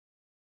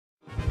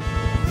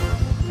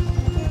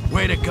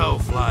Way to go,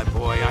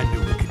 Flyboy. I knew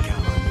we could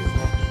count on you.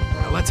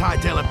 Now let's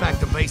hightail it back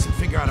to base and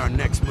figure out our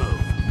next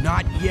move.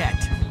 Not yet.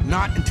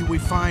 Not until we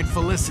find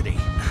Felicity.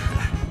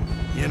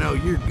 You know,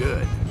 you're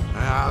good.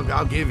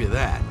 I'll give you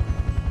that.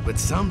 But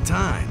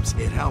sometimes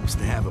it helps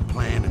to have a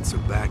plan and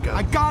some backup.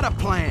 I got a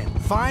plan!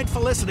 Find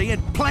Felicity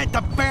and plant the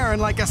Baron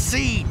like a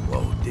seed!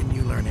 Whoa, didn't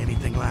you learn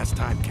anything last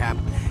time, Cap?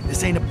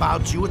 This ain't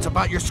about you, it's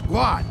about your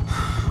squad.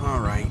 All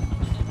right.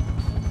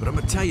 But I'm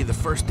gonna tell you, the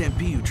first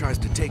MP who tries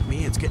to take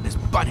me in's getting his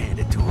butt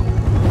handed to him.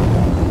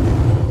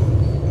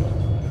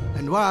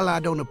 And while I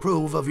don't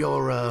approve of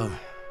your,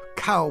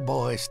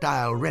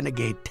 cowboy-style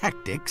renegade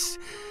tactics,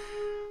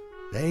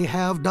 they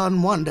have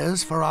done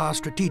wonders for our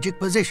strategic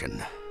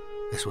position.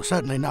 This will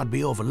certainly not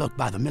be overlooked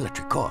by the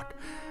military court,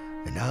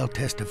 and I'll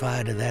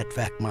testify to that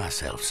fact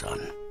myself,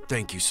 son.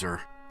 Thank you,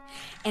 sir.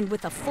 And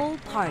with a full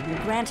pardon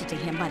granted to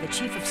him by the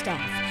Chief of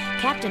Staff,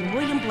 Captain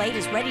William Blade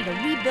is ready to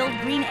rebuild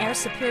Green Air's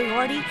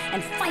superiority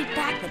and fight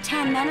back the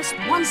Tan Menace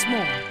once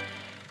more.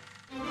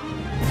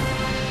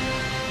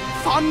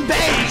 Von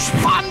Beige!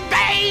 Von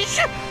Beige!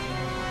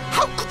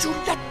 How could you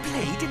let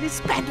Blade and his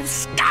band of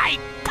sky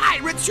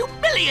pirates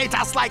humiliate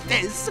us like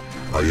this?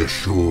 I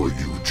assure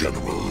you,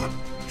 General,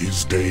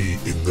 his day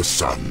in the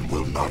sun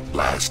will not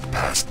last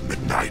past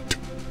midnight.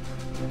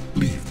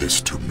 Leave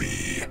this to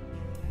me.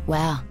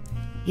 Well,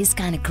 he's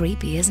kind of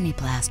creepy, isn't he,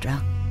 Plastro?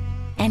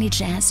 Any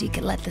chance you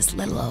could let this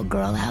little old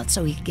girl out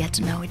so we could get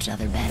to know each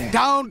other better?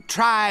 Don't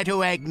try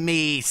to egg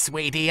me,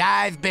 sweetie.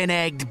 I've been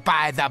egged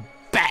by the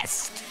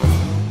best.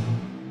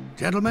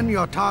 Gentlemen,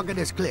 your target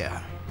is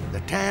clear. The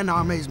Tan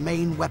Army's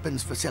main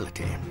weapons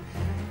facility.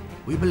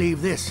 We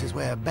believe this is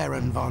where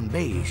Baron Von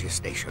Beige is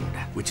stationed.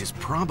 Which is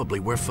probably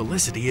where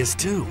Felicity is,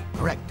 too.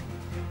 Correct.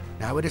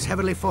 Now, it is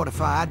heavily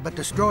fortified, but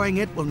destroying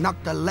it will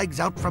knock the legs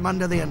out from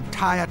under the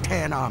entire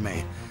Tan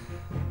Army.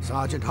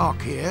 Sergeant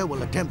Hawk here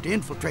will attempt to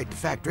infiltrate the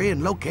factory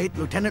and locate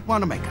Lieutenant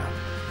Wanamaker.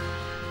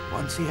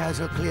 Once he has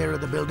her clear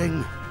of the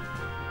building,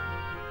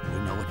 we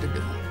know what to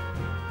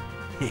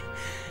do.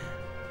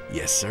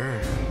 Yes,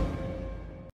 sir.